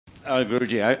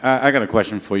Guruji, I got a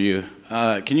question for you.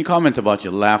 Can you comment about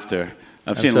your laughter?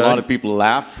 I've seen a lot of people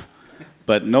laugh,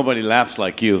 but nobody laughs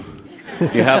like you.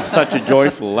 You have such a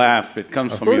joyful laugh, it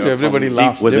comes from your… Of course, everybody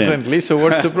laughs differently, so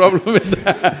what's the problem with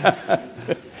that?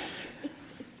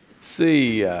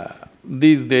 See,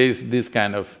 these days, these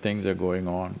kind of things are going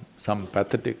on. Some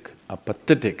pathetic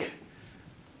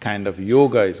kind of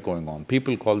yoga is going on.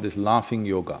 People call this laughing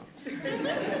yoga,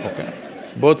 okay?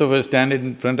 Both of us stand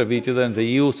in front of each other and say,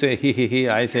 you say he,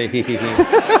 I say he.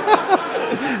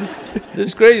 This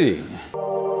is crazy.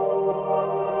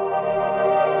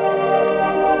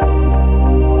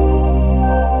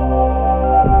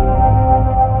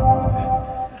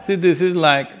 See, this is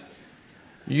like,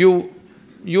 you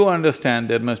understand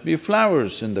there must be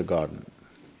flowers in the garden.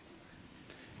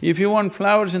 If you want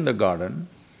flowers in the garden,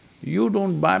 you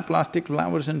don't buy plastic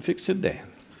flowers and fix it there.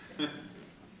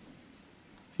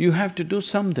 You have to do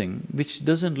something which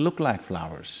doesn't look like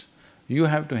flowers. You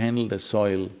have to handle the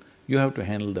soil, you have to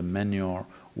handle the manure,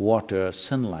 water,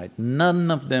 sunlight.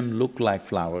 None of them look like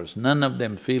flowers, none of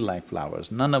them feel like flowers,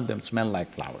 none of them smell like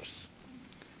flowers.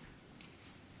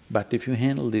 But if you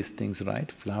handle these things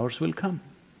right, flowers will come.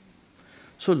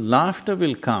 So laughter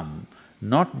will come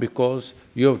not because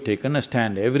you have taken a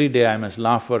stand, every day I must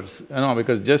laugh for… No,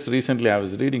 because just recently I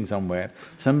was reading somewhere,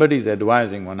 somebody is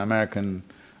advising one American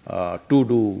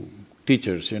to-do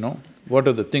teachers, what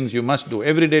are the things you must do?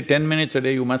 Every day, 10 minutes a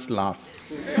day, you must laugh.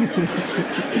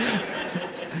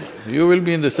 You will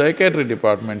be in the psychiatry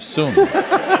department soon.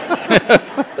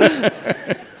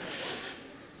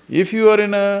 If you are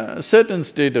in a certain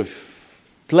state of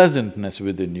pleasantness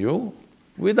within you,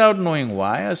 without knowing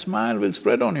why, a smile will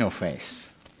spread on your face.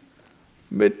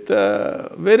 With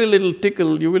very little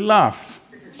tickle, you will laugh.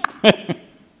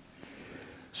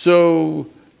 So,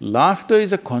 laughter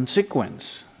is a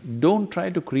consequence. Don't try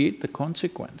to create the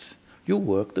consequence. You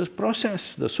work the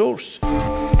process, the source.